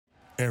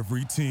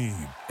Every team,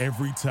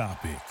 every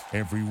topic,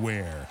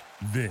 everywhere.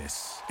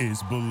 This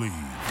is Believe.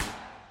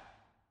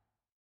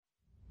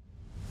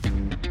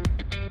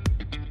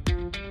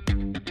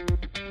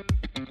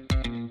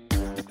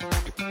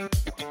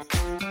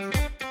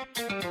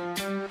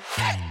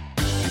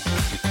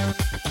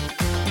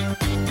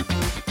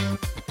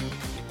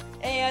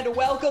 And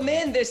welcome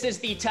in. This is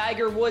the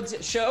Tiger Woods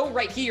Show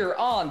right here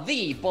on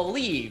the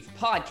Believe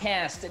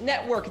Podcast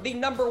Network, the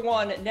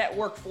 #1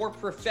 network for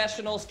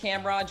professionals.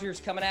 Cam Rogers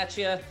coming at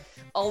you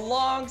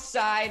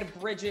alongside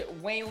Bridget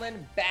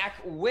Whalen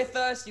back with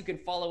us. You can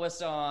follow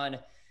us on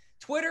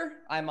Twitter.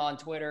 I'm on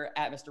Twitter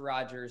at Mr.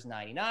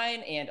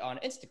 Rogers99 and on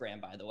Instagram,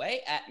 by the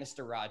way, at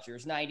Mr.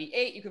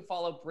 Rogers98. You can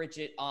follow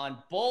Bridget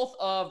on both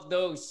of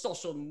those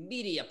social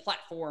media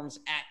platforms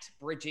at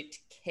Bridget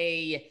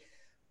K.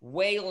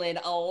 Whalen.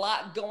 A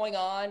lot going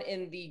on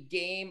in the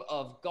game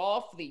of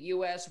golf. The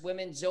U.S.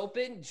 Women's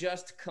Open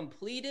just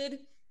completed.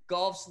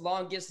 Golf's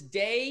longest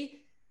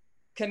day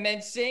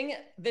commencing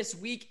this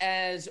week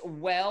as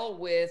well,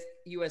 with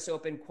U.S.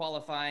 Open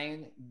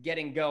qualifying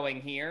getting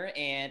going here.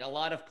 And a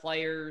lot of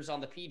players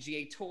on the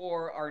PGA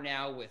Tour are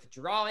now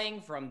withdrawing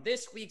from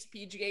this week's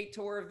PGA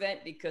Tour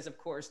event because, of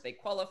course, they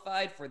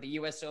qualified for the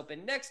U.S.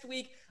 Open next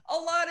week. A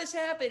lot is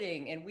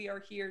happening, and we are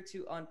here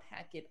to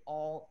unpack it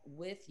all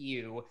with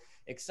you.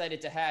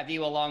 Excited to have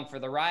you along for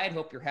the ride.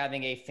 Hope you're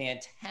having a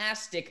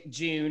fantastic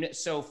June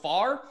so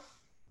far.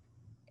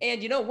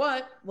 And you know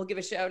what? We'll give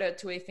a shout out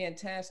to a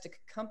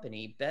fantastic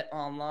company,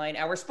 BetOnline,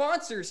 our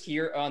sponsors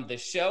here on the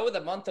show.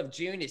 The month of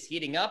June is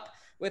heating up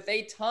with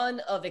a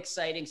ton of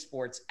exciting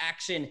sports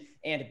action,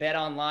 and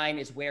BetOnline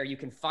is where you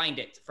can find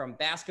it, from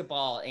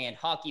basketball and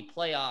hockey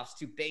playoffs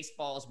to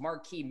baseball's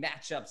marquee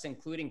matchups,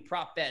 including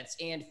prop bets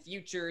and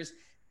futures.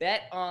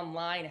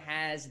 BetOnline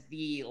has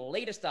the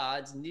latest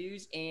odds,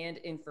 news, and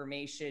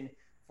information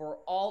for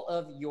all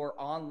of your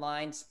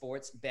online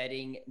sports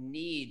betting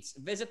needs.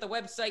 Visit the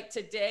website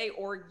today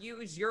or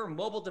use your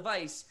mobile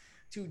device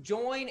to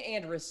join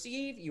and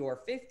receive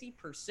your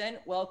 50%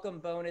 welcome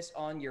bonus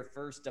on your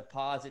first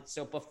deposit.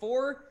 So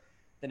before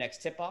the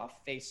next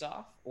tip-off,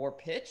 face-off, or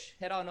pitch,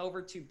 head on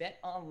over to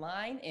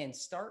BetOnline and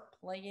start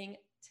playing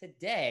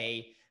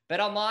today.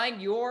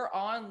 BetOnline, your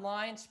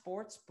online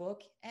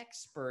sportsbook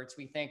experts.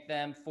 We thank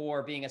them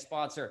for being a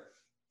sponsor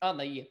on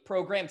the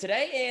program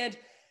today. And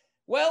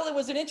well, it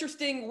was an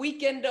interesting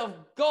weekend of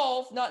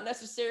golf, not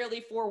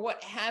necessarily for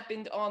what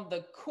happened on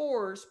the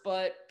course,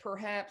 but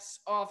perhaps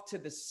off to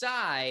the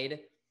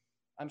side.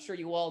 I'm sure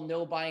you all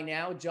know by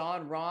now,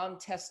 Jon Rahm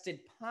tested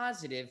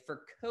positive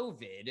for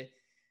COVID.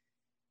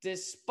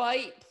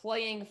 Despite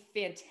playing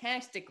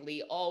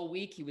fantastically all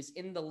week, he was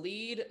in the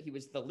lead. He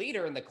was the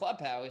leader in the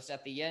clubhouse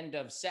at the end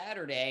of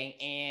Saturday,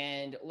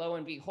 and lo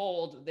and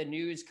behold, the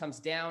news comes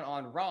down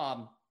on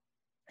Rahm.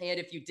 And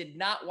if you did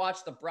not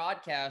watch the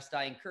broadcast,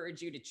 I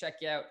encourage you to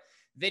check out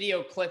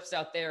video clips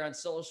out there on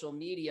social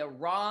media.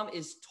 Rahm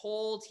is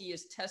told he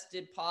is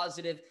tested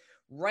positive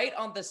right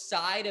on the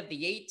side of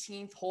the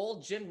 18th hole.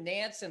 Jim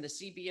Nantz and the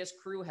CBS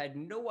crew had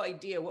no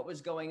idea what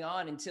was going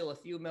on until a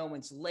few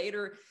moments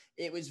later.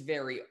 It was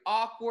very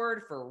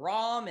awkward for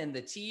Rahm and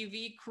the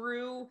TV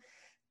crew.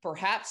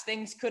 Perhaps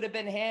things could have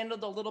been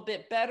handled a little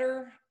bit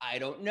better. I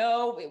don't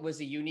know. It was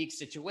a unique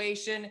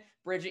situation.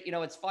 Bridget, you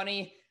know, it's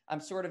funny. I'm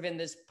sort of in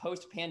this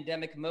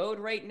post-pandemic mode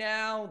right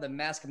now. The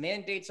mask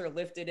mandates are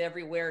lifted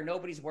everywhere.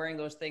 Nobody's wearing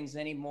those things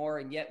anymore,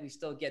 and yet we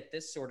still get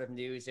this sort of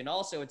news. And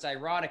also, it's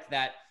ironic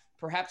that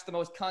perhaps the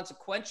most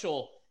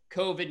consequential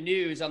COVID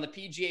news on the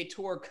PGA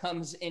Tour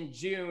comes in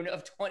June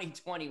of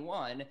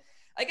 2021.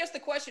 I guess the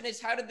question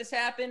is, how did this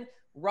happen?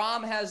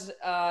 Rahm has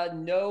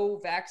no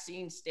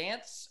vaccine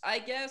stance, I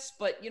guess.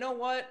 But you know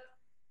what?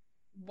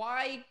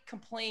 Why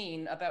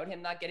complain about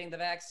him not getting the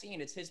vaccine?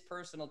 It's his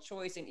personal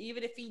choice. And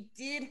even if he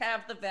did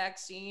have the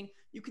vaccine,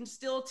 you can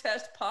still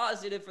test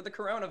positive for the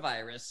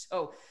coronavirus.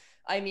 So,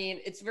 I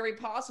mean, it's very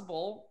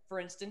possible, for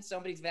instance,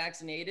 somebody's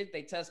vaccinated,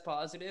 they test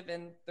positive,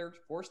 and they're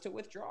forced to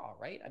withdraw,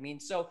 right? I mean,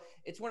 so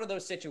it's one of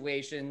those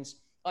situations.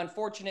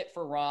 Unfortunate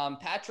for Rahm.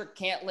 Patrick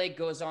Cantlay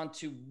goes on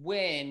to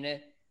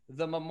win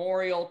the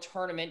Memorial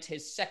Tournament,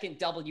 his second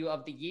W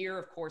of the year,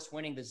 of course,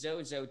 winning the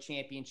Zozo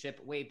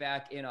Championship way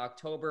back in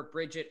October.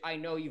 Bridget, I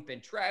know you've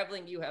been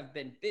traveling, you have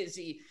been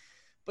busy,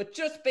 but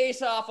just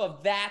based off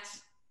of that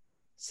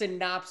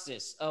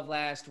synopsis of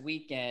last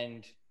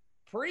weekend,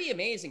 pretty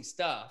amazing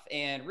stuff,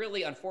 and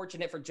really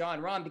unfortunate for Jon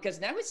Rahm, because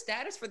now his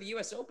status for the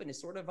U.S. Open is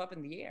sort of up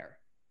in the air.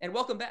 And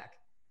welcome back.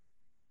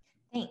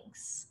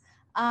 Thanks.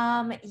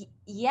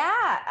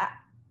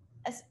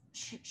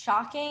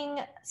 Shocking,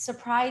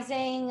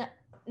 surprising.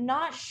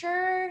 Not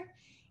sure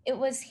it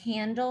was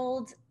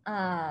handled.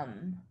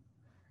 Not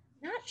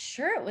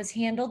sure it was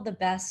handled the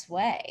best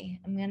way.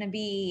 I'm going to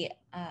be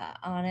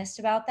honest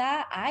about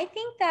that. I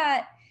think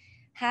that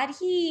had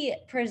he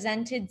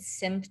presented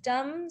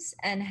symptoms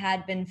and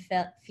had been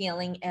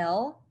feeling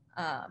ill,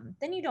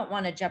 then you don't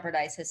want to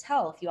jeopardize his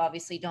health. You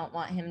obviously don't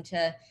want him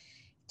to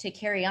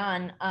carry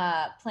on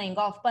playing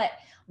golf. But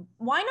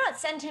why not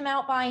send him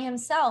out by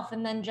himself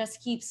and then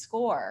just keep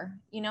score?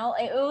 You know,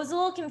 it was a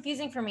little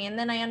confusing for me. And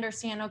then I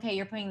understand, okay,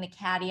 you're putting the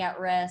caddy at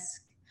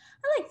risk.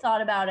 I like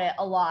thought about it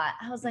a lot.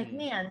 I was like,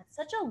 man,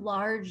 such a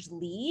large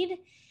lead.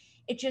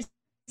 It just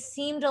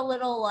seemed a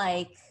little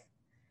like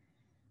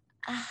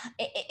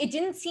it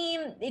didn't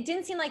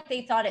seem like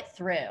they thought it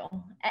through.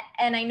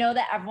 And I know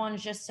that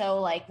everyone's just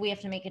so like, we have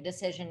to make a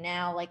decision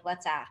now, like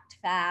let's act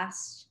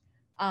fast.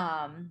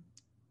 And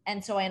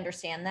so I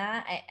understand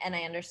that. And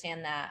I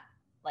understand that,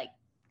 like,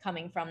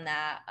 coming from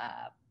that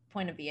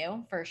point of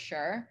view for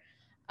sure.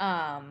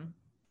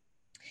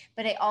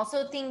 But I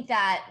also think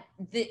that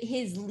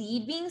his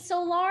lead being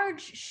so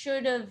large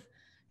should have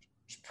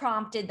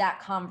prompted that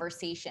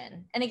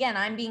conversation. And again,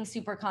 I'm being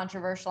super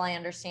controversial. I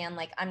understand,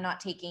 like, I'm not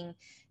taking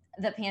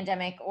the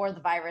pandemic or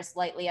the virus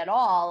lightly at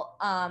all.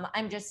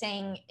 I'm just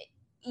saying,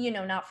 you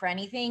know, not for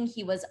anything,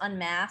 he was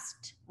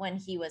unmasked when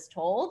he was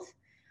told.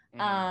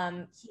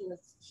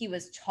 He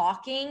was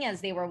talking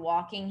as they were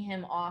walking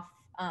him off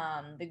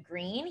the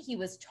green. He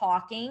was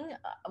talking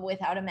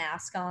without a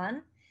mask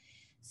on.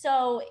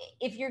 So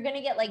if you're going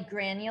to get like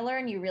granular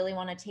and you really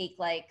want to take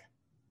like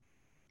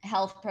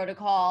health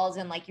protocols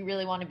and like you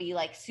really want to be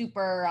like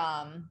super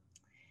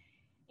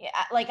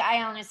like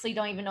I honestly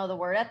don't even know the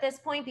word at this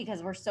point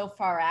because we're so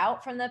far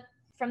out from the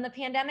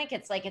pandemic.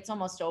 It's like it's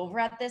almost over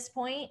at this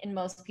point in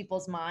most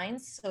people's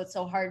minds. So it's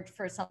so hard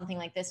for something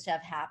like this to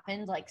have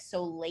happened like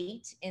so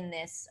late in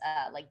this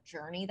like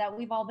journey that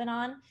we've all been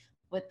on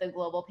with the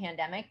global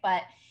pandemic.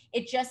 But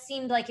it just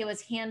seemed like it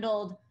was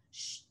handled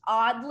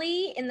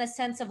oddly in the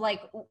sense of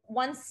like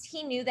once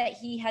he knew that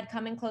he had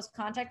come in close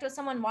contact with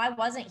someone, why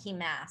wasn't he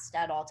masked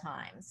at all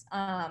times?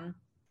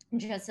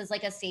 Just as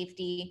like a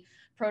safety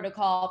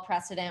protocol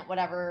precedent,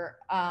 whatever.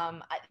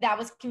 That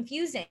was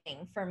confusing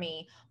for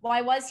me.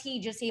 Why was he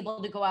just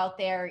able to go out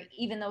there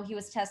even though he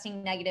was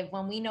testing negative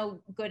when we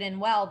know good and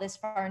well this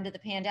far into the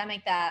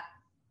pandemic that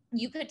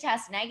you could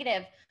test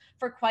negative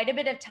for quite a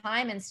bit of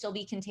time and still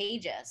be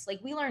contagious? Like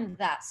we learned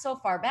that so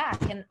far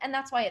back, and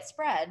that's why it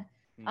spread.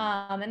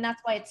 And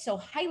that's why it's so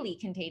highly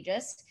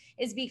contagious,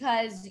 is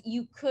because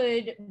you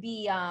could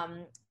be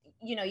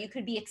you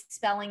could be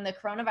expelling the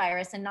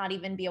coronavirus and not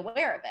even be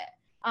aware of it.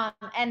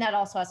 And that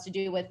also has to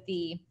do with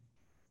the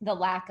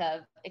lack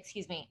of,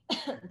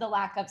 the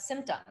lack of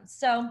symptoms.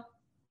 So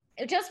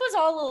it just was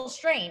all a little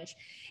strange.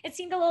 It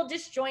seemed a little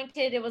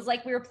disjointed. It was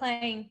like we were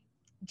playing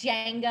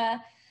Jenga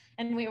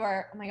and we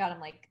were, oh my God, I'm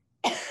like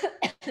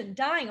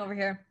dying over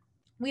here.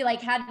 We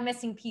like had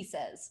missing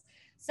pieces.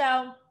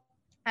 So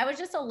I was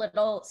just a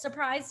little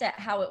surprised at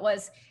how it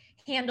was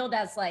handled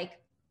as like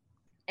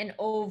an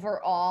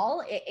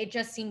overall. It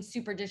just seemed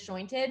super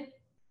disjointed.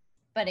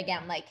 But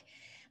again, like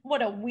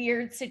what a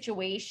weird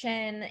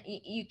situation.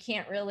 You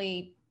can't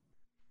really,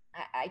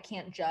 I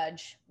can't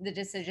judge the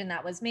decision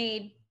that was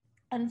made.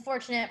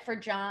 Unfortunate for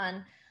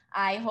John.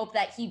 I hope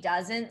that he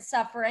doesn't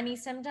suffer any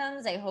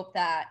symptoms. I hope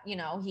that,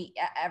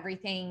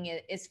 everything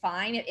is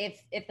fine.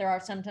 If there are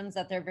symptoms,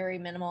 that they're very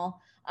minimal.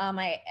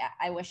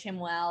 I wish him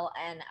well.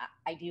 And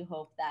I do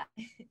hope that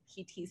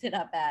he tees it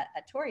up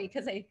at Torrey,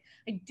 because I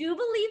do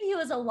believe he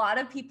was a lot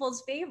of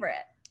people's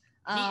favorite.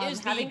 He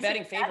is the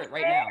betting favorite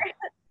right now.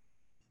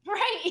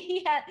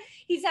 Right.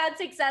 He's had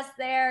success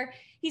there.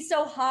 He's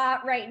so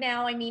hot right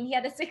now. I mean, he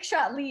had a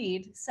 6-shot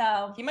lead.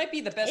 So he might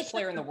be the best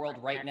player in the world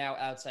right now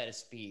outside of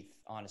Spieth,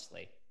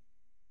 honestly.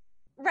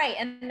 Right.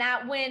 And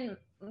that win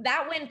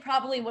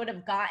probably would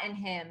have gotten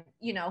him,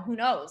 who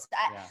knows?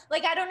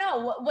 I don't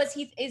know.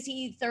 Is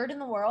he third in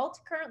the world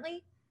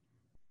currently?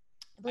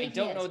 I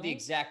don't know the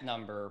exact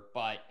number,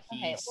 but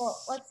he's okay,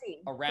 well, let's see.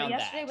 Around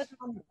yesterday that.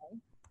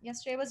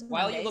 Yesterday was Monday.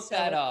 While you look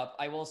that up,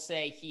 I will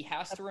say he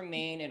has to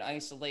remain in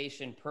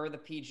isolation per the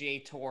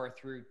PGA Tour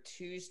through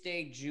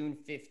Tuesday, June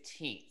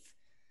 15th.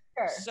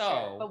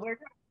 Sure. But we're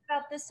talking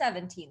about the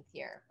 17th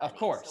here. Of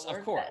course.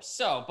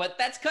 So, but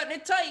that's cutting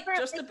it tight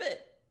just a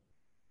bit.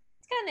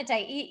 It's cutting it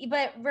tight.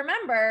 But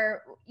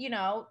remember,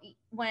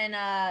 when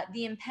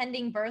the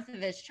impending birth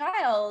of his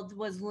child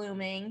was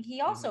looming,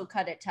 he also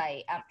cut it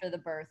tight after the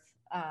birth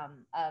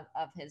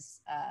of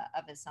his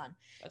son.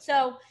 That's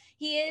so good.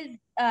 He is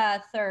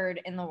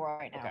third in the world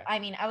right now. Okay. I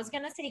mean, I was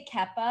gonna say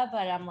Kepa,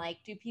 but I'm like,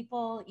 do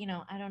people,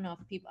 I don't know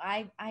if people,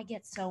 I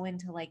get so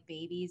into like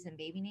babies and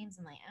baby names,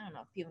 and like, I don't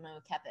know if people know who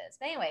Kepa is.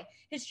 But anyway,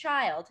 his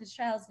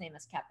child's name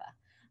is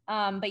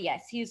Kepa. But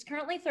yes, he's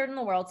currently third in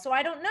the world. So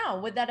I don't know,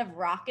 would that have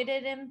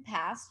rocketed him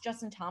past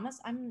Justin Thomas?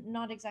 I'm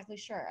not exactly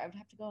sure. I'd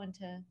have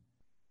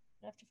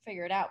to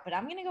figure it out, but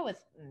I'm gonna go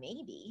with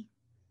maybe.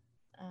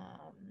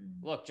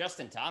 Look,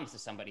 Justin Thomas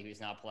is somebody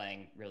who's not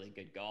playing really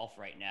good golf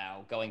right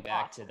now. Going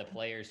back to the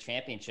Players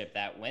Championship,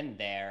 that win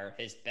there,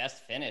 his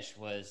best finish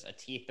was a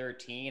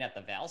T13 at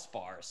the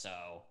Valspar.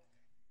 So,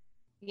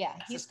 yeah,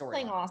 he's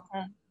playing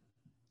awesome.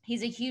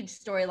 He's a huge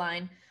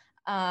storyline.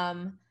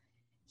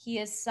 He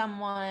is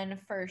someone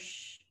for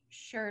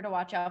sure to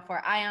watch out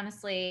for. I'm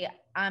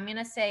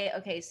gonna say,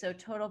 okay, so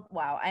total.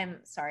 Wow,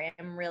 I'm sorry.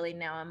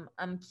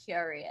 I'm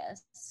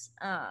curious.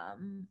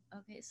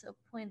 Okay, so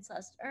points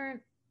less earned.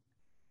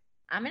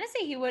 I'm gonna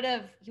say he would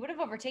have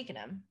overtaken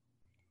him.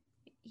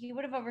 He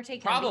would have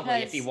overtaken him Probably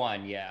because, if he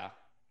won, yeah.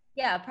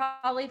 Yeah,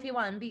 probably if he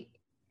won.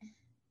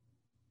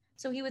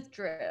 So he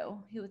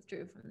withdrew. He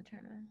withdrew from the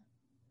tournament.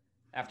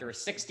 After a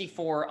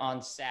 64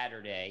 on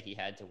Saturday, he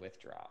had to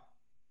withdraw.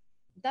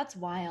 That's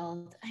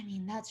wild. I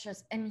mean, that's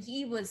just, and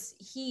he was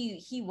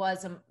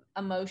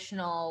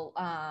emotional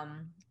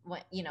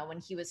when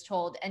he was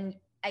told, and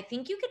I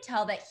think you could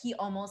tell that he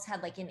almost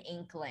had like an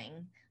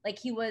inkling. Like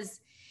it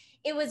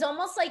was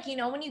almost like,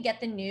 when you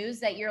get the news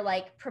that you're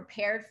like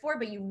prepared for,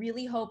 but you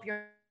really hope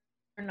you're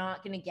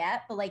not going to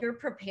get, but like you're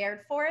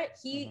prepared for it.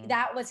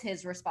 That was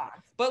his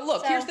response. But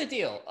look, here's the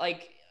deal.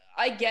 Like,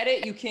 I get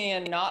it. You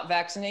can not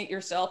vaccinate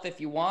yourself if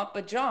you want,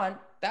 but John,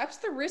 that's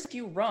the risk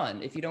you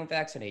run if you don't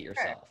vaccinate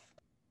yourself. Sure.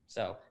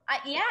 So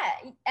yeah.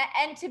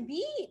 And to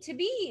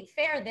be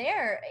fair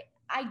there,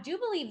 I do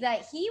believe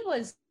that he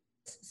was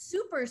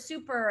super,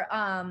 super,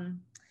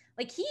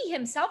 like he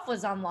himself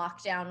was on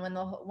lockdown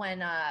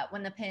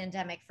when the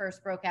pandemic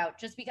first broke out,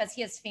 just because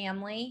he has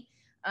family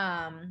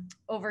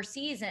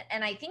overseas.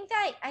 And I think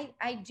that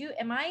I do,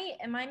 am I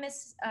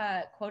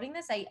quoting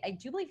this? I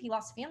do believe he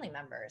lost family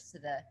members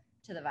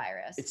to the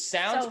virus. It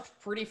sounds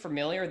pretty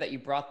familiar that you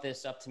brought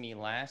this up to me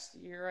last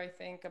year, I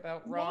think,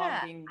 about Ron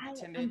being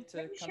timid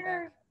to come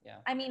back. Yeah.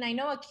 I mean, I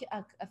know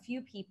a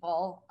few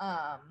people,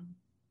 I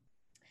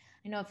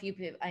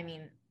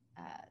mean,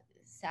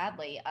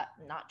 sadly,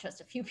 not just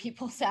a few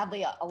people,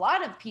 sadly, a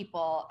lot of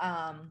people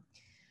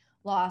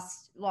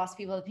lost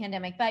people to the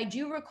pandemic. But I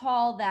do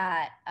recall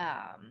that,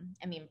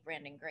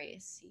 Brandon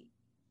Grace,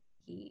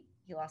 he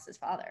lost his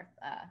father.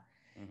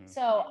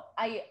 So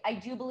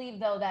I do believe,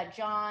 though, that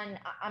John,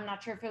 I'm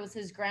not sure if it was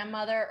his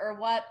grandmother or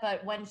what,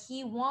 but when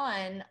he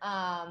won,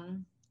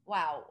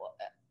 wow,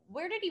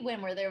 where did he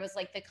win? Where there was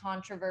like the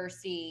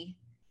controversy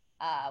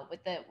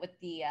with the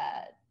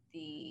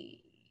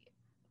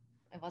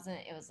it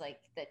was like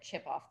the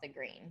chip off the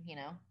green,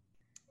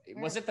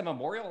 Was it the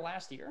Memorial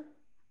last year?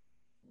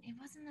 It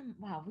wasn't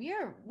wow, we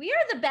are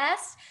the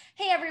best.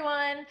 Hey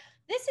everyone,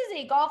 this is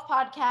a golf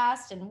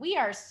podcast and we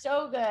are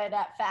so good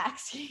at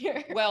facts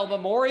here. Well,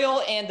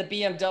 Memorial and the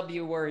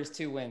BMW were his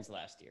 2 wins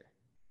last year.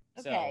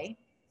 Okay.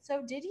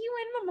 So did he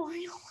win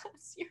Memorial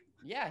last year?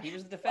 Yeah, he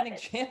was the defending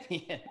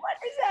champion. What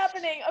is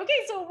happening?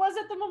 Okay, so it was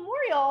at the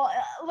Memorial.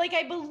 Like,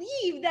 I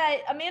believe that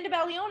Amanda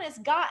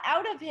Balionis got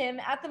out of him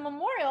at the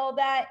Memorial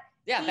that.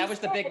 Yeah, that was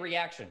the big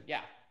reaction.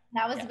 Yeah.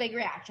 That was the big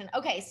reaction.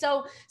 Okay,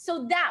 so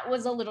that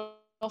was a little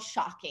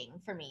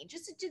shocking for me,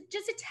 just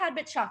a tad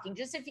bit shocking.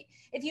 Just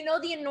if you know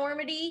the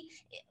enormity,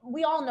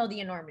 we all know the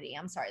enormity.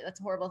 I'm sorry,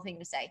 that's a horrible thing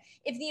to say.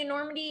 If the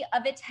enormity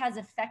of it has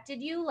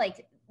affected you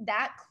like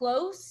that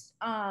close,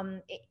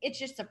 it's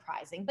just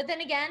surprising. But then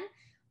again,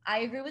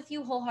 I agree with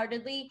you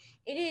wholeheartedly.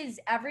 It is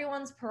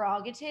everyone's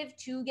prerogative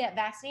to get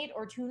vaccinated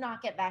or to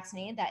not get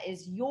vaccinated. That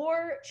is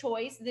your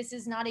choice. This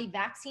is not a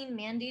vaccine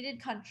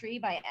mandated country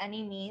by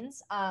any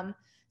means.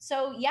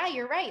 So yeah,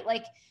 you're right.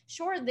 Like,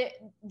 sure,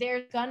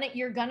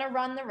 you're gonna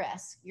run the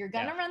risk. You're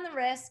gonna run the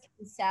risk.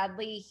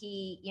 Sadly,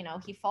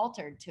 he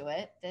faltered to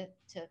it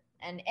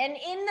and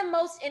in the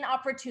most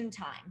inopportune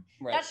time.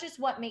 Right. That's just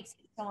what makes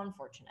it so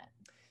unfortunate.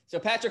 So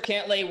Patrick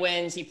Cantlay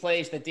wins. He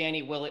plays the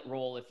Danny Willett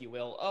role, if you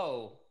will.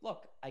 Oh,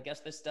 look, I guess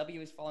this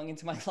W is falling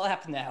into my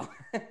lap now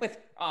with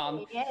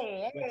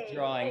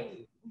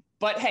withdrawing.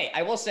 But hey,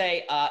 I will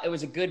say it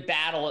was a good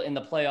battle in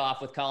the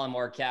playoff with Colin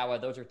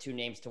Morikawa. Those are 2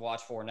 names to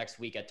watch for next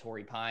week at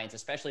Torrey Pines,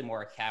 especially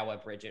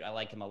Morikawa, Bridget. I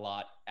like him a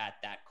lot at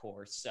that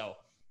course. So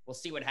we'll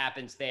see what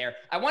happens there.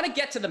 I want to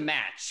get to the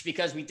match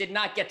because we did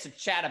not get to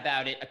chat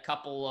about it a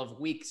couple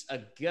of weeks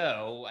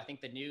ago. I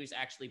think the news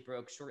actually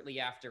broke shortly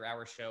after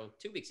our show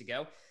 2 weeks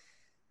ago.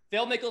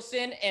 Phil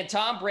Mickelson and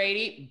Tom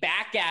Brady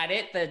back at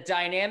it, the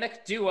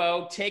dynamic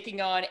duo taking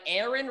on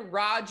Aaron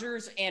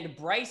Rodgers and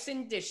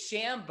Bryson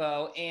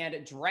DeChambeau, and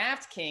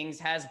DraftKings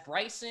has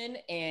Bryson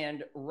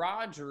and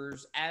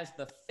Rodgers as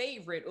the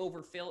favorite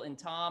over Phil and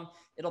Tom.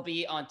 It'll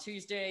be on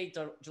Tuesday,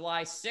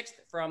 July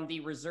 6th from the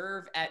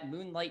Reserve at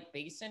Moonlight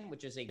Basin,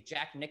 which is a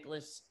Jack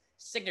Nicklaus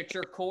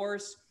signature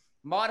course.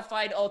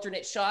 Modified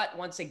alternate shot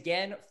once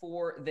again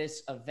for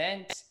this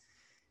event.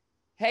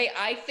 Hey,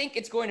 I think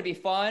it's going to be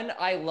fun.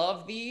 I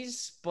love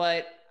these,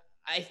 but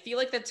I feel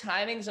like the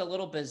timing's a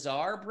little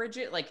bizarre,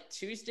 Bridget. Like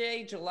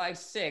Tuesday, July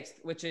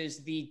 6th, which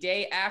is the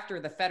day after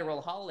the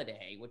federal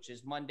holiday, which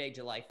is Monday,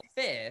 July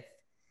 5th,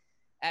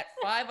 at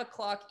 5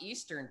 o'clock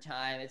Eastern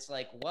time. It's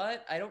like,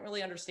 what? I don't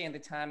really understand the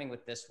timing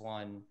with this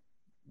one.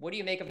 What do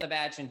you make of the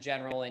match in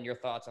general and your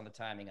thoughts on the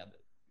timing of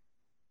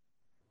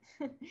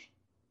it?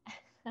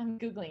 I'm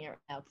Googling it right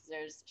now because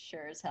there's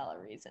sure as hell a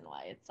reason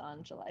why it's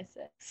on July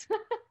 6th.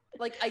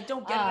 Like, I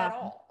don't get it at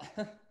all.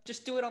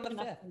 Just do it on the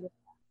 5th.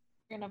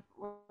 We're gonna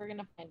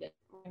find it.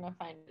 We're gonna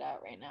find it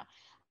out right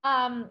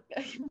now.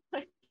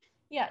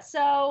 Yeah.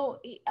 So,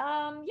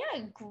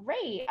 yeah,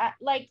 great.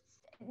 Like,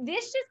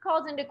 this just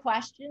calls into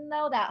question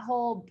though that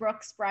whole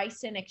Brooks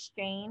Bryson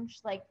exchange.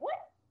 Like, what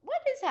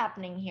is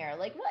happening here?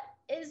 Like, what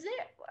is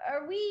it?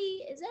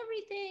 Is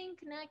everything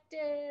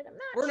connected? I'm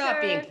not sure. We're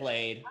not being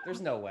played.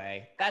 There's no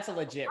way. That's a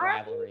legit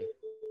rivalry.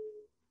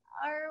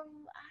 are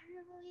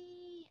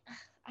we?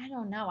 I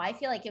don't know. I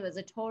feel like it was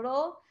a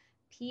total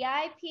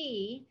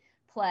PIP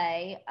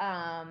play.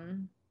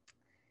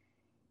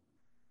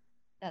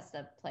 That's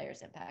the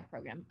Players Impact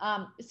Program.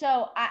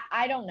 So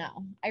I don't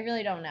know. I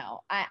really don't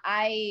know.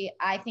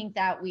 I think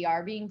that we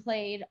are being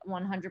played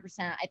 100%.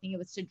 I think it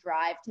was to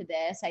drive to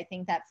this. I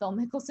think that Phil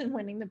Mickelson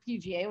winning the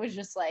PGA was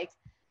just like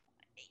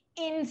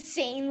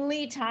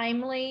insanely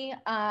timely.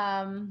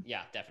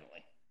 Yeah,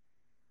 definitely.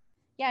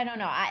 Yeah, I don't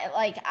know.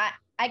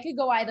 I could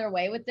go either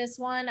way with this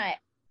one.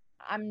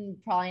 I'm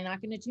probably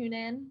not going to tune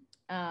in.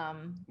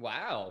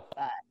 Wow.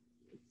 But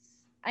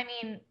I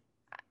mean,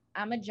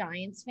 I'm a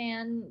Giants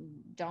fan.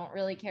 Don't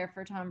really care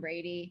for Tom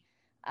Brady.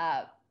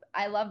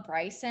 I love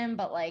Bryson,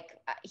 but like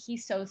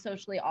he's so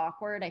socially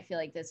awkward. I feel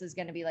like this is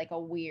going to be like a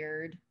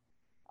weird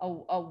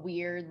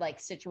like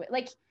situation.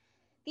 Like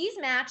these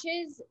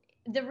matches,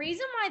 the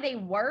reason why they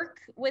work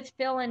with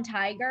Phil and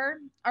Tiger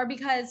are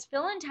because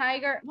Phil and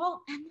Tiger,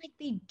 well, and like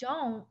they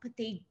don't, but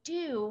they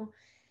do.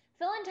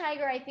 Phil and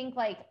Tiger, I think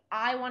like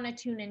I want to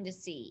tune in to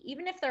see.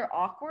 Even if they're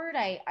awkward,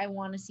 I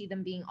want to see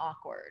them being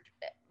awkward.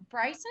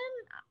 Bryson,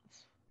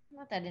 I'm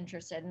not that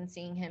interested in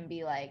seeing him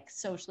be like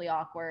socially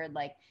awkward,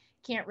 like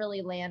can't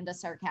really land a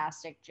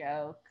sarcastic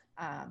joke.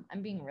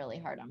 I'm being really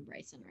hard on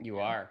Bryson right You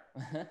now. are.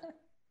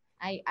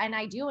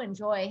 I do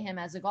enjoy him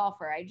as a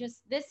golfer.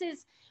 This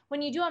is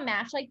when you do a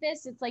match like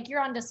this, it's like you're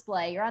on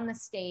display, you're on the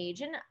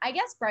stage, and I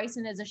guess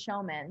Bryson is a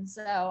showman.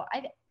 So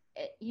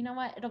you know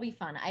what? It'll be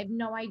fun. I have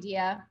no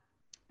idea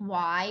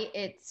why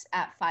it's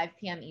at 5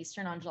 p.m.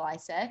 Eastern on July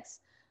 6th.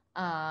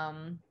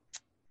 I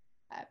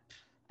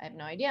have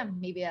no idea.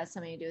 Maybe it has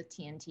something to do with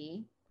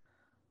TNT.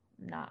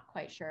 I'm not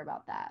quite sure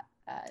about that.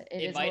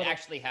 It might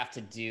actually have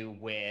to do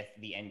with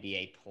the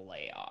NBA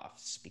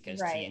playoffs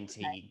because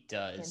TNT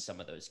does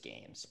some of those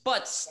games.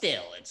 But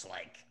still, it's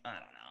like, I don't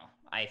know.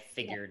 I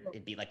figured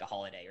it'd be like a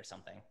holiday or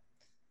something.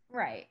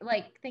 Right.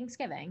 Like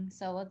Thanksgiving.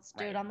 So let's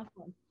do it on the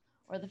 4th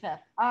or the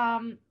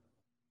 5th.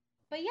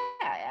 But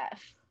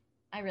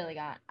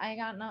yeah, I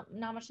got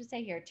not much to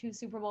say here. 2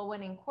 Super Bowl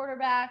winning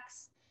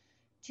quarterbacks,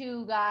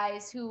 2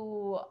 guys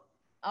who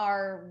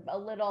are a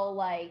little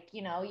like,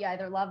 you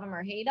either love them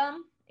or hate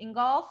them in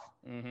golf.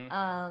 Mm-hmm.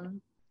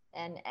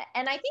 And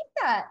I think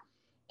that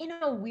in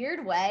a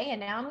weird way, and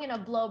now I'm going to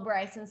blow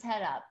Bryson's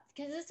head up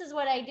because this is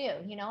what I do.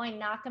 I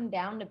knock him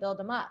down to build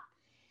him up.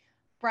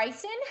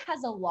 Bryson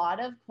has a lot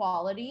of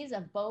qualities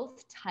of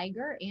both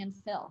Tiger and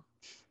Phil,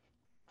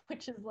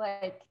 which is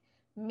like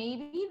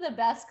maybe the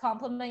best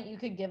compliment you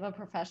could give a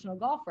professional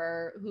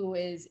golfer who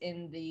is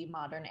in the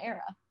modern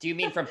era. Do you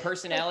mean from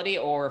personality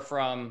or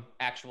from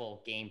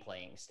actual game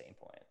playing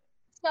standpoint?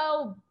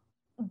 So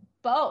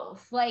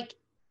both. Like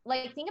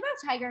think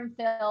about Tiger and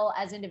Phil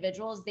as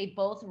individuals. They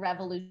both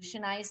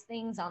revolutionized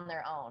things on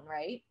their own,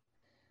 right?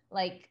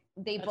 Like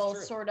they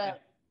both sort of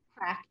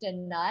cracked a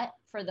nut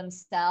for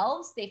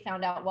themselves. They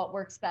found out what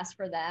works best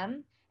for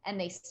them and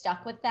they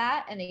stuck with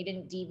that and they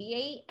didn't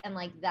deviate. And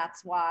like,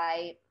 that's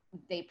why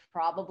they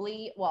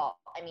probably,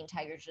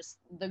 Tiger's just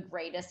the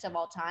greatest of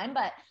all time.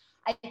 But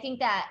I think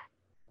that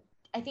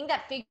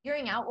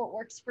figuring out what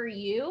works for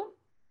you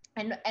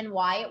and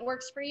why it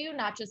works for you,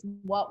 not just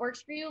what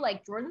works for you.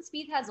 Like Jordan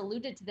Spieth has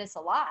alluded to this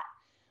a lot.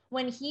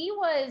 When he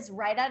was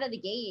right out of the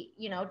gate,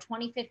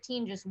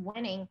 2015, just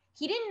winning,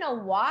 he didn't know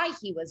why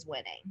he was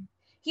winning.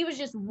 He was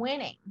just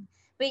winning,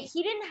 but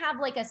he didn't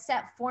have like a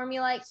set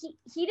formula.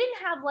 He didn't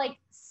have like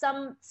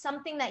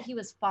something that he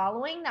was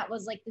following that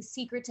was like the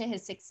secret to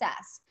his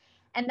success.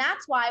 And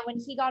that's why when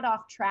he got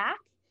off track,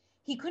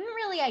 he couldn't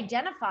really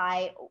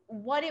identify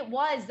what it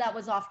was that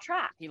was off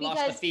track. He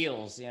lost the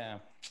feels. Yeah.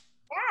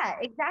 Yeah,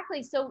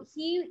 exactly. So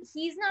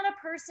he's not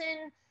a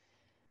person,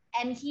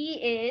 and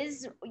he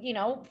is,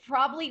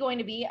 probably going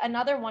to be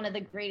another one of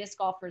the greatest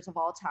golfers of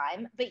all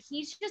time, but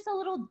he's just a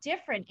little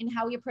different in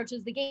how he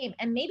approaches the game.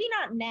 And maybe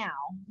not now.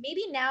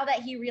 Maybe now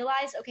that he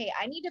realized, okay,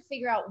 I need to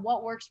figure out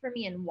what works for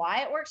me and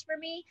why it works for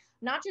me,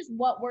 not just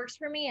what works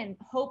for me and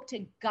hope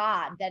to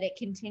God that it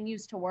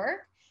continues to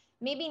work.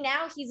 Maybe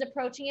now he's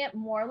approaching it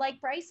more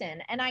like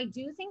Bryson. And I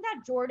do think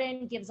that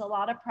Jordan gives a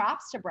lot of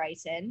props to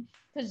Bryson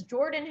because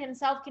Jordan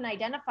himself can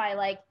identify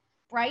like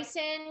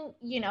Bryson,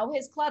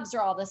 his clubs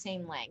are all the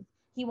same length.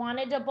 He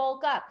wanted to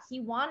bulk up. He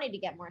wanted to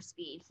get more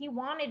speed. He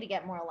wanted to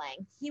get more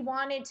length. He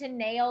wanted to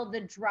nail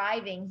the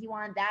driving. He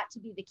wanted that to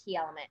be the key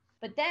element.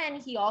 But then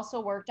he also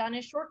worked on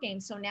his short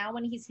game. So now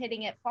when he's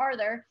hitting it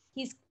farther,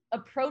 he's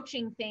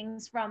approaching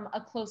things from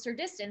a closer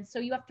distance. So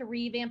you have to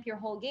revamp your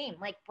whole game.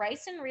 Like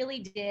Bryson really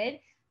did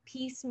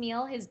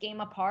piecemeal his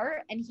game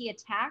apart and he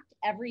attacked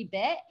every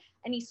bit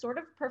and he sort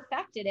of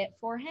perfected it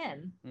for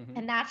him. Mm-hmm.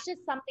 And that's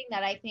just something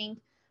that I think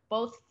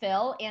both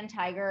Phil and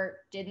Tiger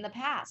did in the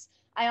past.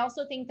 I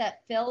also think that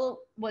Phil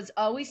was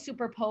always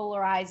super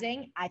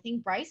polarizing. I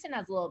think Bryson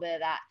has a little bit of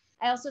that.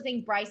 I also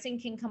think Bryson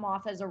can come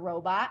off as a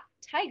robot.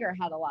 Tiger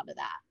had a lot of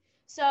that.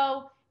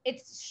 So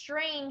it's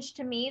strange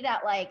to me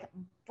that like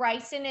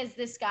Bryson is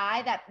this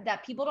guy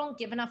that people don't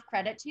give enough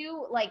credit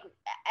to. Like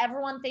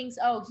everyone thinks,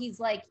 oh, he's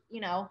like,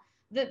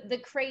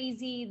 the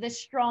crazy, the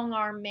strong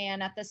arm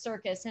man at the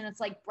circus. And it's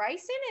like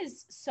Bryson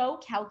is so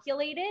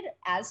calculated,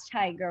 as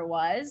Tiger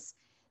was,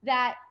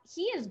 that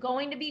he is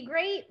going to be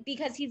great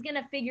because he's going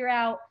to figure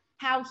out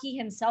how he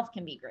himself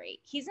can be great.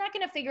 He's not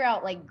going to figure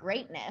out like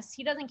greatness.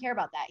 He doesn't care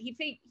about that.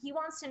 He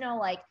wants to know,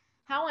 like,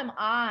 how am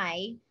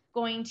I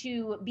going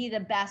to be the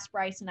best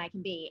Bryson I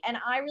can be? And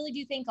I really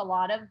do think a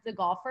lot of the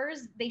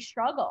golfers, they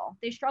struggle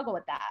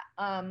with that.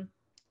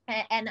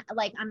 And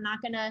like, I'm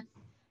not going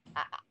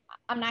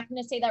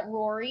to say that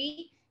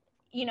Rory,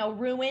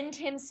 ruined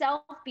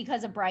himself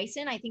because of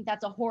Bryson. I think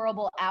that's a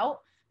horrible out.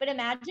 But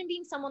imagine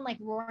being someone like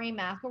Rory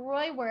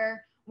McIlroy,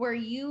 where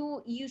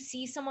you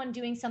see someone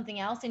doing something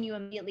else and you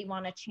immediately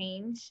want to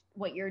change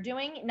what you're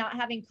doing, not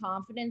having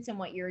confidence in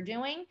what you're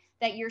doing,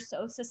 that you're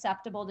so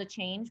susceptible to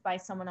change by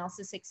someone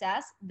else's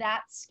success.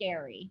 That's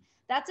scary.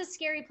 That's a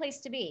scary place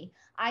to be.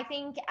 I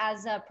think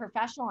as a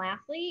professional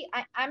athlete,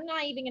 I'm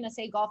not even going to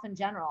say golf in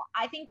general.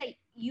 I think that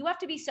you have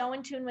to be so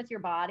in tune with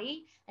your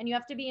body, and you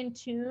have to be in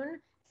tune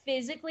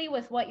physically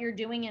with what you're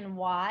doing and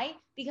why,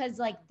 because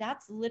like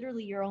that's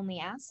literally your only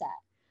asset.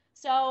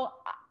 So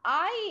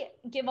I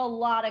give a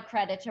lot of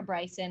credit to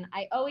Bryson.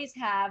 I always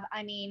have.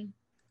 I mean,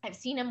 I've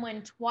seen him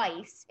win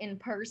twice in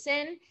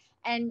person,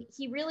 and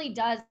he really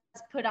does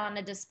put on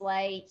a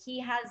display. He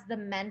has the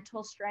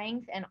mental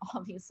strength, and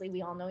obviously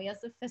we all know he has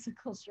the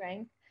physical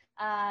strength.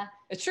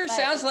 It sure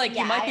sounds like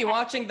you might be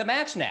watching the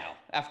match now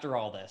after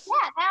all this.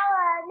 Yeah, now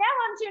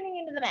I'm tuning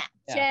into the match.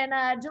 Yeah.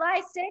 And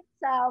July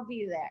 6th, I'll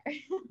be there.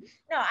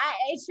 No,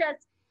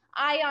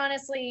 I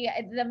honestly,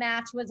 the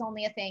match was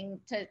only a thing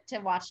to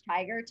watch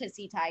Tiger, to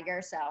see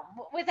Tiger. So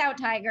without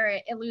Tiger,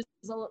 it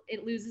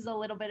loses a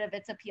little bit of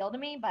its appeal to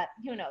me. But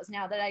who knows?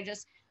 Now that I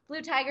just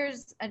blew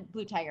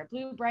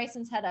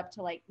Bryson's head up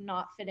to like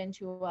not fit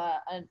into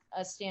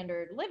a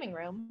standard living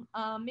room,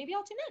 maybe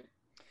I'll tune in.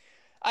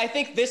 I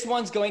think this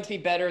one's going to be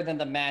better than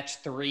the match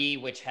 3,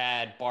 which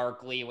had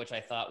Barkley, which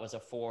I thought was a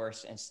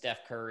force, and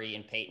Steph Curry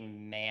and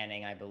Peyton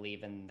Manning, I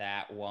believe, in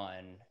that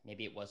one.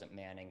 Maybe it wasn't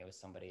Manning. It was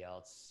somebody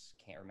else.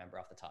 Can't remember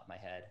off the top of my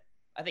head.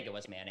 I think it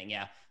was Manning,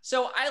 yeah.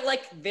 So I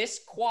like this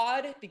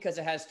quad because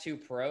it has 2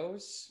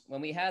 pros. When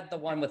we had the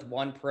one with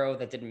 1 pro,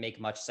 that didn't make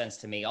much sense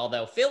to me.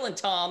 Although Phil and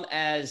Tom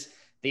as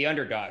the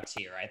underdogs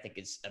here, I think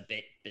is a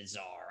bit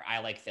bizarre. I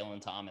like Phil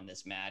and Tom in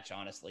this match,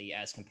 honestly,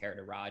 as compared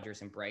to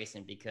Rodgers and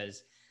Bryson,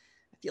 because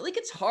I feel like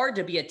it's hard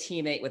to be a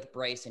teammate with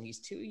Bryson. He's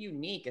too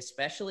unique,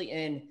 especially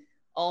in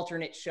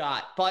alternate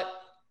shot.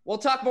 But we'll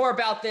talk more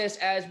about this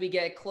as we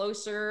get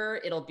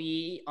closer. It'll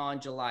be on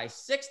July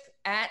 6th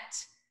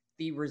at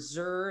the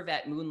Reserve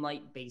at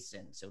Moonlight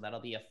Basin. So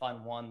that'll be a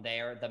fun one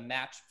there. The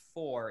match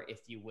 4,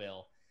 if you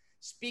will.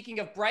 Speaking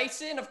of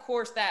Bryson, of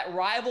course, that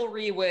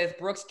rivalry with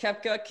Brooks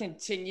Koepka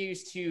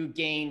continues to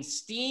gain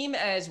steam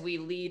as we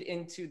lead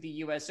into the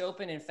U.S.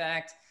 Open. In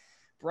fact,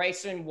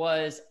 Bryson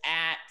was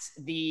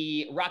at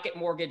the Rocket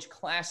Mortgage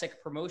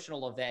Classic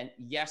promotional event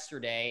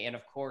yesterday, and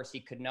of course,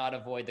 he could not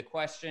avoid the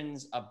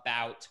questions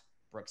about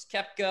Brooks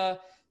Koepka.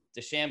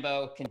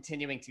 DeChambeau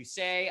continuing to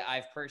say,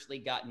 I've personally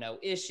got no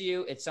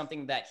issue. It's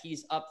something that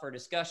he's up for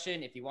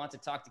discussion. If you want to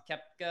talk to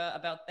Koepka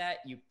about that,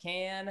 you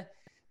can,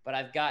 but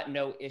I've got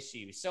no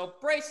issue. So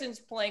Bryson's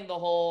playing the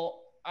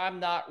whole, I'm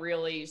not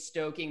really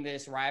stoking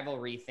this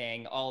rivalry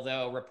thing,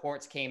 although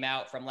reports came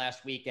out from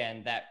last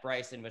weekend that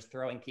Bryson was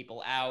throwing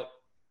people out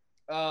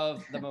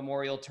of the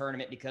Memorial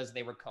Tournament because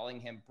they were calling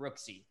him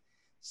Brooksy.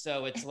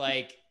 So it's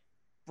like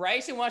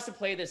Bryson wants to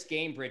play this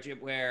game,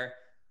 Bridget, where,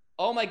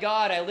 oh my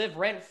God, I live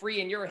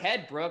rent-free in your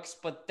head, Brooks,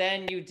 but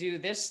then you do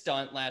this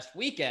stunt last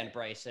weekend,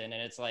 Bryson,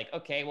 and it's like,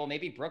 okay, well,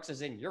 maybe Brooks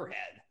is in your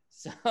head.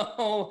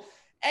 So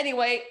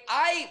anyway,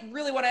 I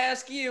really want to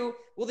ask you,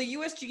 will the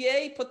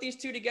USGA put these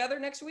two together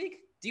next week?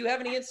 Do you have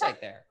any insight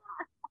there?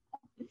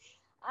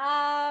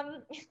 I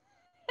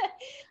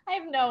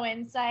have no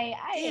insight.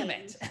 Damn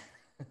it.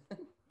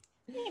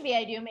 Maybe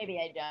I do, maybe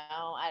I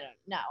don't. I don't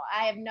know.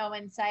 I have no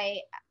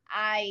insight.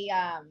 I'm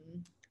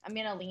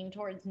gonna lean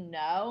towards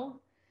no.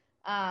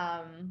 But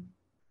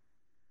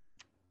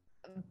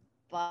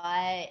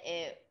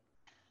it,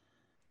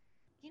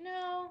 I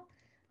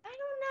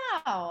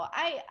don't know.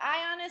 I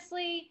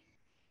honestly,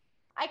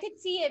 I could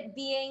see it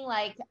being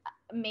like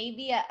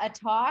maybe a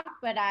talk,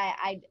 but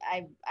I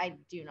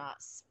do not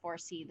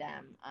foresee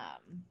them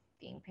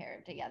being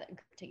paired together,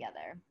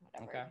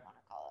 whatever you want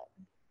to call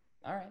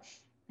it. All right.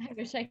 I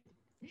wish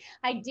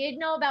I did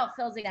know about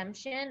Phil's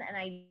exemption, and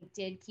I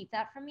did keep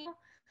that from you.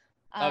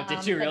 Oh,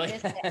 did you really? I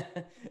did.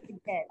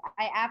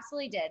 I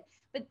absolutely did.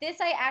 But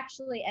this I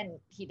actually, and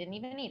he didn't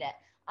even need it.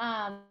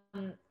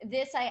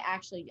 This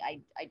I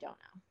don't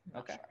know.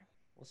 Okay. Sure.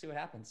 We'll see what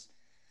happens.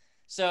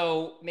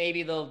 So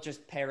maybe they'll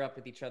just pair up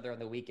with each other on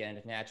the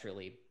weekend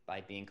naturally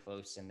by being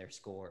close in their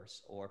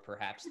scores, or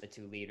perhaps the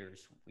two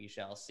leaders. We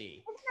shall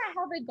see. That's not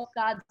how the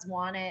gods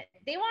want it.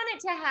 They want it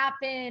to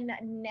happen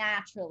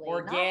naturally,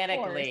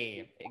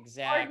 organically.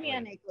 Exactly.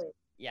 Organically.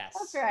 Yes.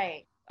 That's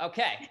right.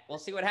 Okay, we'll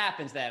see what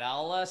happens then.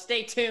 I'll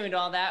stay tuned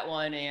on that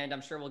one, and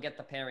I'm sure we'll get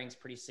the pairings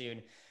pretty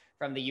soon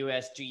from the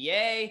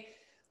USGA.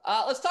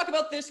 Let's talk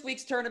about this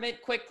week's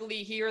tournament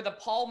quickly here. The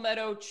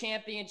Palmetto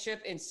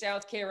Championship in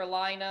South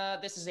Carolina.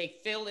 This is a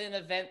fill-in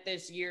event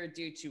this year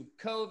due to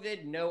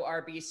COVID. No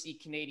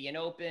RBC Canadian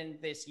Open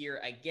this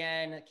year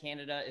again.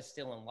 Canada is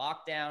still in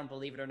lockdown,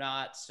 believe it or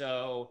not.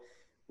 So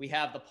we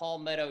have the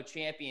Palmetto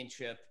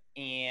Championship,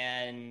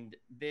 and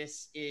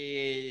this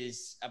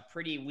is a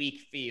pretty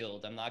weak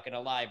field. I'm not going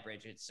to lie,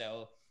 Bridget.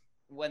 So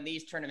when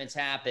these tournaments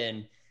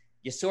happen,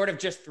 you sort of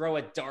just throw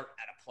a dart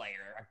at a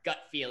player, a gut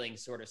feeling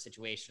sort of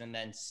situation, and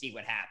then see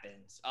what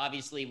happens.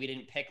 Obviously, we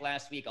didn't pick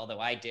last week, although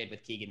I did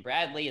with Keegan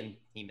Bradley, and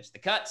he missed the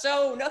cut.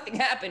 So nothing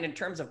happened in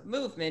terms of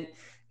movement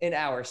in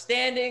our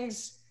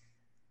standings.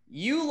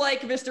 You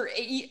like Mr.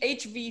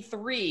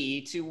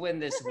 HV3 to win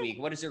this week.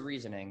 What is your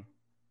reasoning?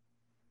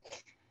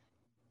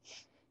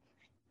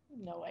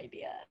 No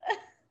idea.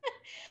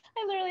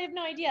 I literally have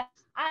no idea.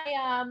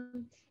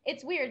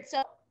 It's weird.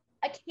 So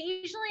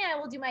occasionally I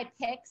will do my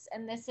picks,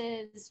 and this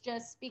is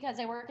just because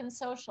I work in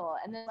social,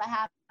 and then what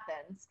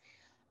happens,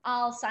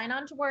 I'll sign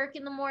on to work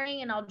in the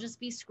morning and I'll just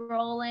be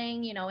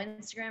scrolling,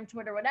 Instagram,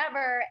 Twitter,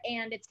 whatever.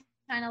 And it's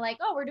kind of like,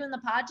 oh, we're doing the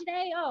pod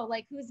today. Oh,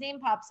 like whose name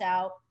pops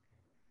out?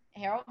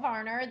 Harold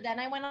Varner. Then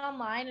I went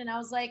online and I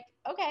was like,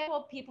 okay,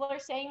 well, people are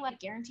saying like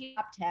guaranteed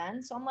top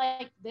 10. So I'm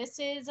like, this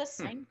is a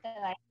sign that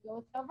I can go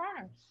with Harold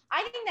Varner.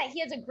 I think that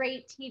he has a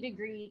great tee to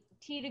green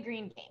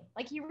game.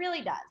 Like he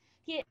really does.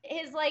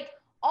 His like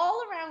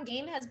all around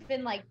game has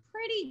been like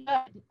pretty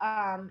good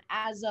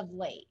as of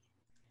late.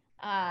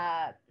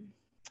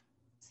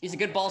 He's a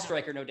good ball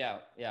striker, no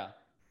doubt. Yeah.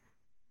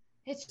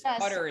 It's just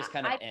putter is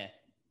kind of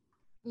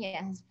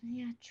Yeah,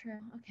 true.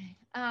 Okay.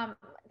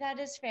 That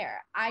is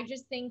fair. I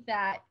just think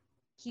that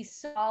he's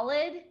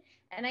solid,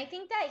 and I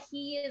think that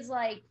he is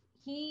like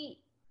he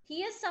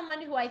is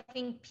someone who I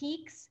think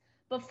peaks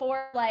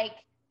before like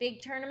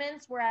big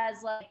tournaments, whereas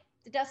like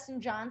the Dustin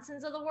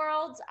Johnsons of the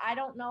world, I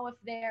don't know if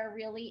they're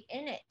really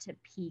in it to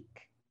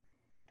peak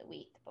the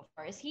week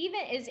before. Is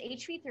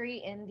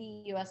HV3 in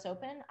the US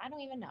Open? I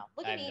don't even know.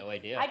 Look at me. I have no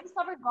idea. I just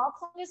covered golf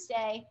on this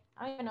day.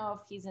 I don't even know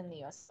if he's in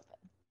the US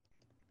Open.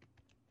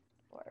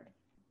 Lord.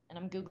 And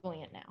I'm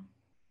Googling it now.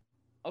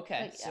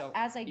 Okay, but,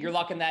 so you're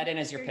locking that in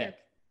as your pick.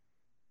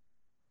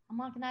 I'm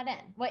locking that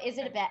in. What is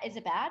it? Is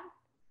it bad?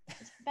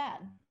 It's bad.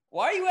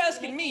 Why are you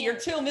asking me? You're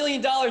 $2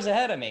 million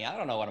ahead of me. I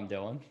don't know what I'm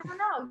doing. I don't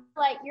know.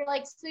 You're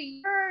like, so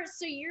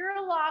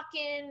you're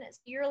locking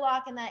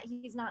that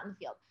he's not in the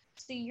field.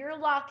 So you're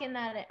locking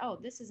that in. Oh,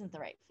 this isn't the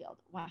right field.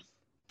 Wow.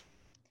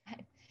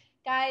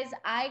 Guys,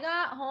 I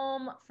got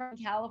home from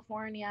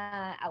California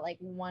at like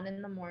 1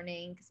 a.m.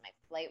 because my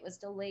flight was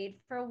delayed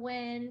for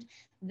wind.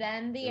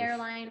 Then the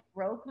airline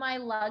broke my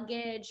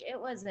luggage. It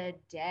was a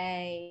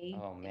day.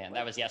 Oh man,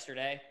 that was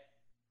yesterday?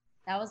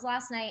 That was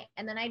last night.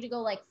 And then I had to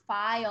go like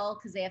file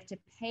because they have to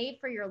pay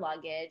for your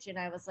luggage. And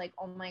I was like,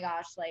 oh my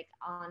gosh, like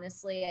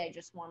honestly, I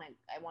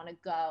want to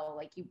go.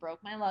 Like you broke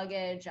my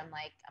luggage. I'm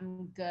like,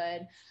 I'm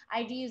good. I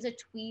had to use a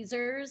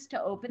tweezers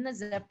to open the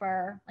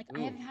zipper. Like I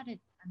have had a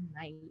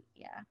night.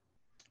 Yeah.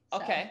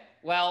 Okay.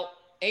 Well,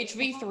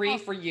 HV3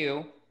 for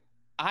you.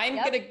 I'm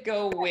going to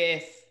go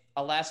with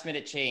a last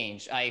minute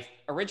change. I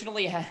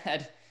originally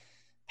had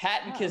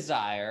Patton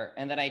Kizzire,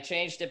 and then I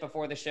changed it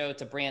before the show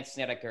to Brandt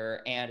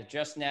Snedeker, and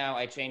just now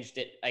I changed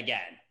it again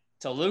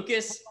to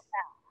Lucas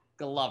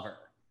Glover,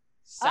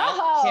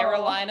 South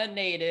Carolina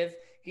native.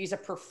 He's a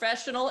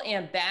professional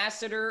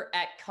ambassador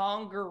at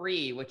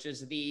Congaree, which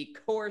is the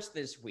course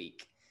this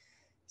week.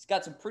 He's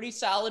got some pretty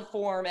solid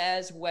form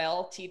as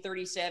well.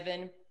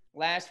 T37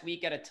 last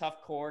week at a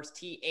tough course.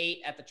 T8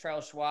 at the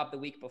Charles Schwab the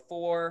week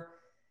before.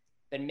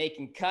 Been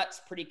making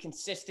cuts pretty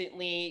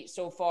consistently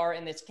so far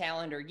in this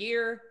calendar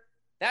year.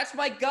 That's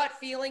my gut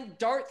feeling.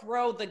 Dart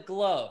throw the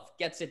glove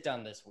gets it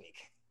done this week.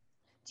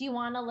 Do you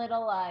want a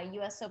little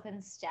U.S.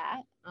 Open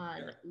stat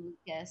on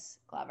Lucas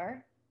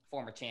Glover?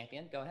 Former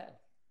champion. Go ahead.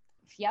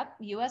 Yep,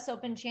 U.S.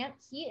 Open champ.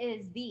 He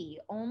is the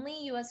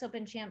only U.S.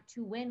 Open champ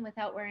to win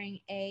without wearing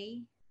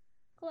a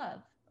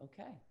glove.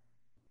 Okay.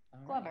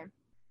 Glover.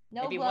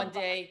 No Maybe glove one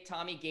day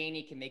Tommy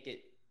Gainey can make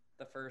it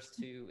the first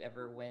to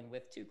ever win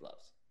with 2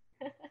 gloves.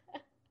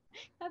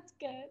 That's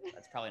good.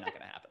 That's probably not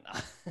going to happen,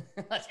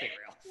 though. Let's be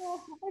real.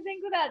 Well, I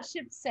think that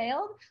ship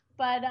sailed,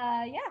 but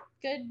yeah,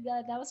 good.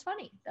 That was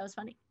funny.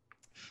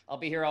 I'll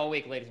be here all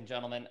week, ladies and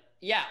gentlemen.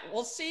 Yeah,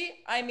 we'll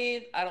see. I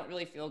mean, I don't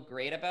really feel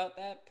great about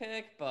that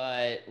pick,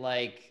 but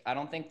like, I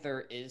don't think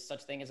there is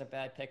such thing as a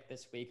bad pick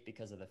this week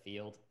because of the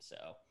field. So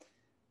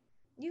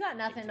you got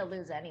nothing to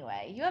lose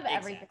anyway. You have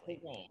everything to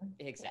gain.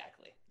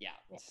 Exactly. Yeah.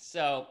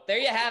 So there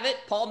you have it.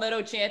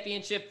 Palmetto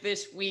Championship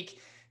this week.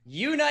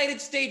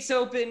 United States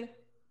Open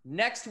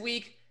next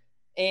week.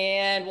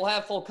 And we'll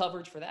have full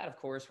coverage for that, of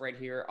course, right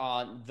here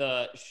on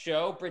the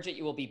show. Bridget,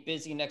 you will be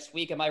busy next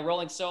week. Am I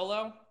rolling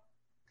solo?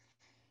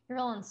 You're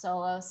rolling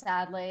solo,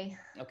 sadly.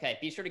 Okay.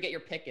 Be sure to get your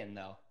pick in,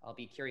 though. I'll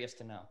be curious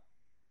to know.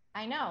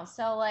 I know.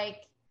 So,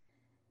 like,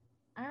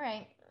 all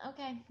right.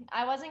 Okay.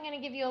 I wasn't going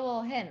to give you a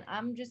little hint.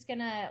 I'll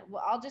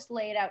just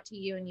lay it out to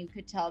you and you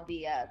could tell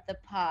the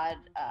pod,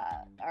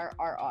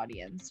 our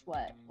audience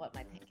what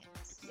my pick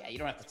is. Yeah, you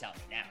don't have to tell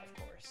me now, of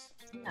course.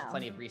 There's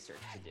plenty of research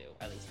to do,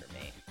 at least for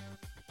me.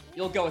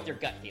 You'll go with your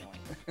gut feeling.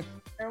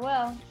 Sure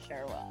will.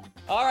 Sure will.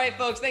 All right,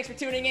 folks. Thanks for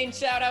tuning in.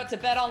 Shout out to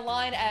Bet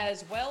Online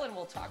as well, and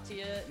we'll talk to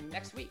you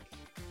next week.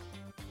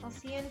 I'll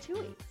see you in 2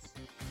 weeks.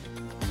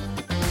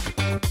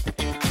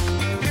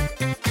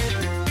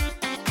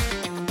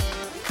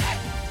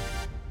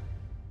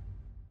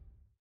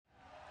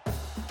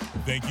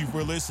 Thank you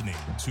for listening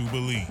to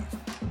Believe.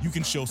 You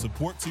can show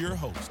support to your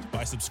host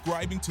by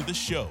subscribing to the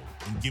show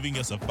and giving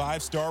us a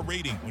 5-star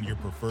rating on your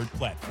preferred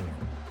platform.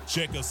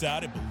 Check us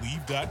out at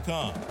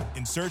Believe.com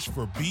and search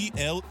for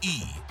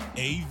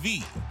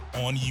BLEAV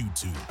on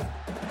YouTube.